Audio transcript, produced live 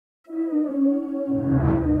We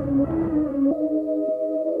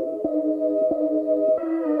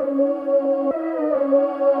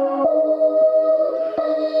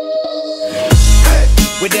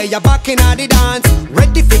there you back in the dance,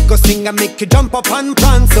 ready for go sing and make you jump up and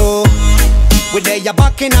prance. So we there you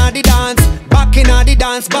back in the dance, back in the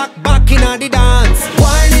dance, back in the dance.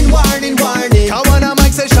 Warning, warning, warning. Come on a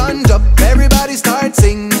mic session up, everybody start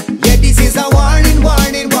sing. Yeah, this is a warning,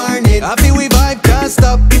 warning, warning. I feel we vibe can't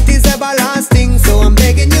stop, it is everlasting. So I'm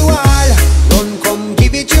begging you all, run, come,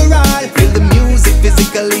 give it your all. Feel the music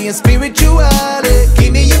physically and spiritually.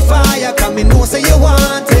 Give me your fire, come and know so you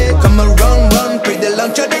want it. Come around, run, pretty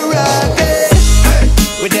launch of the rocket.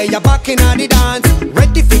 We there you back in the dance,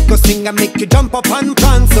 ready for go sing and make you jump up and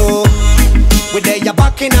prance. So we there you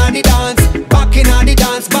back in the dance, back in the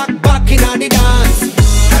dance, back in the dance.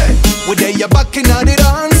 We there you back in the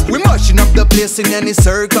dance, we mashing up the place in any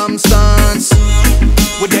circumstance.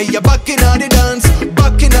 We there you back in the dance,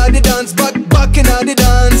 back in the dance, back in the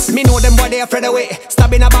dance. Me know them boy they afraid away,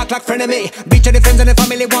 stabbing a back like friend of me. Beat of the friends and the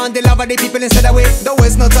family want the love of the people instead of way. Don't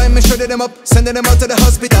waste no time, me shredding them up, sending them out to the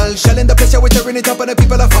hospital. Shelling the place, yeah, we tearing it up and the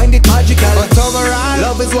people I find it magical. But overall,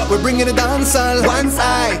 love is what we bring in the dance hall. Once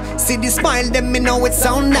I see the smile, then me know it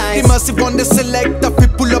sound nice. The massive one, the select, we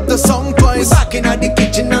pull up the song twice. We back in the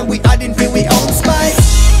kitchen and we adding for we own spice.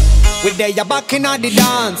 We there you back in the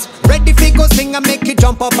dance, ready for go sing and make you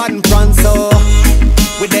jump up and prance. So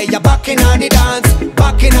we there you back in the dance,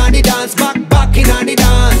 back in the dance, back in the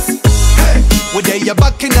dance. We there you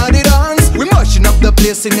back in the dance, we mashing up the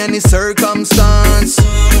place in any circumstance.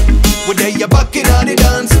 We there you back in the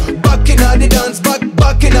dance, back in the dance, back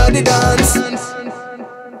in the dance.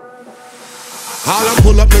 All I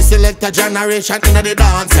pull up me select a generation in the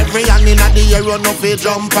dance. Every hand in the air run up a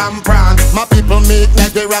jump and prance. My people make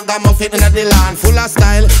like the ragamuffin in the land, full of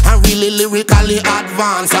style and really lyrically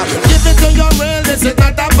advanced. Give it to your real, this is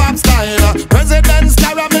not a pop style. President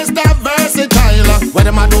Skarra, Mr. Versatile. What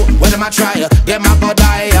them I do, what them I try, them I go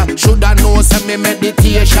die. Shoulda know send me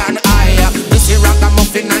meditation high. This is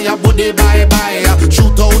ragamuffin and your body bye-bye.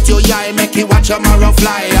 Shoot out your eye, make you watch your marrow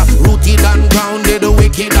fly. Rooted and grounded,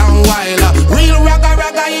 wicked and wild. Real ragga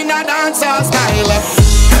in a dancehall style.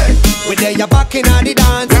 We there you back in the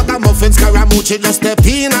dance, Ragamuffin, Skarra, Mucci just step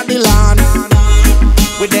in at the land.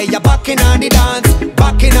 We there you back in the dance,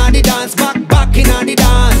 back in the dance, back in the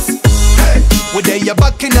dance. We there you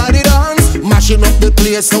back in the dance, mashing up the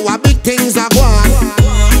place so our big things are gone.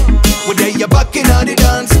 We there you back in the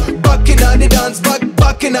dance, back in the dance,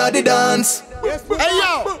 back in the dance. Hey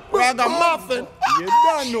yo, Ragamuffin. You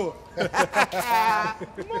don't know.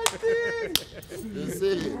 You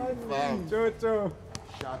see, Jojo.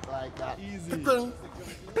 shot like that. Easy.